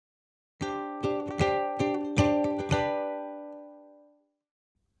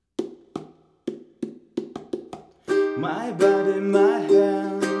My body, my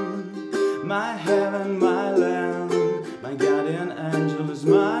hand, my heaven, my land, my guardian angel is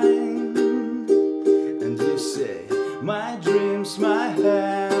mine. And you say, my dreams, my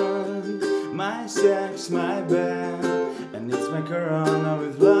hand, my sex, my bed, and it's my corona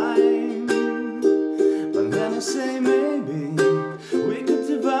with line. But then I say maybe we could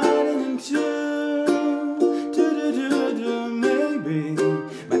divide it in two. Maybe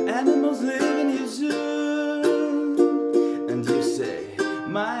my animals live in your zoo. And you say,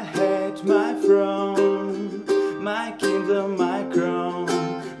 my hate, my throne, my kingdom, my crown,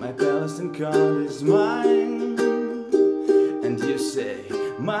 my palace and court is mine. And you say,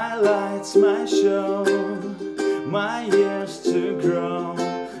 my lights, my show, my years to grow,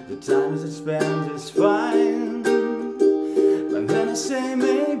 the time is spent is fine. But then I say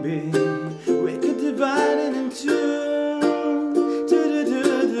maybe we could divide it in two.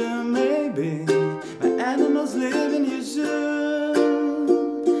 Maybe my animals live in your zoo.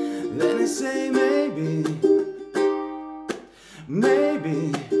 Then I say maybe,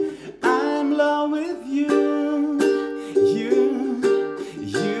 maybe I'm in love with you. You.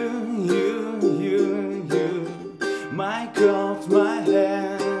 My coat, my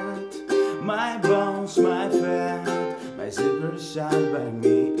hat, my bones, my fat, my zipper shot by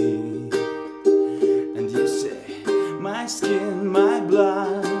me. And you say, my skin, my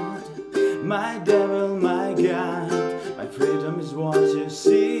blood, my devil, my God, my freedom is what you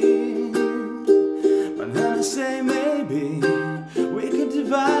see. But then I say maybe we could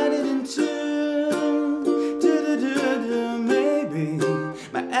divide it in two. Maybe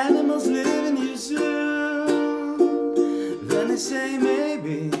my animals live in your zoo. Then I say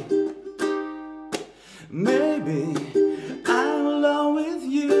maybe, maybe I'm in love with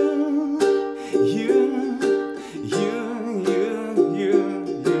you.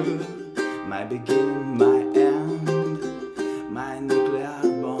 My beginning, my end, my nuclear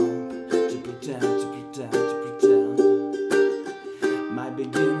bomb, to pretend. My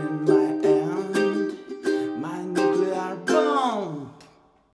beginning, my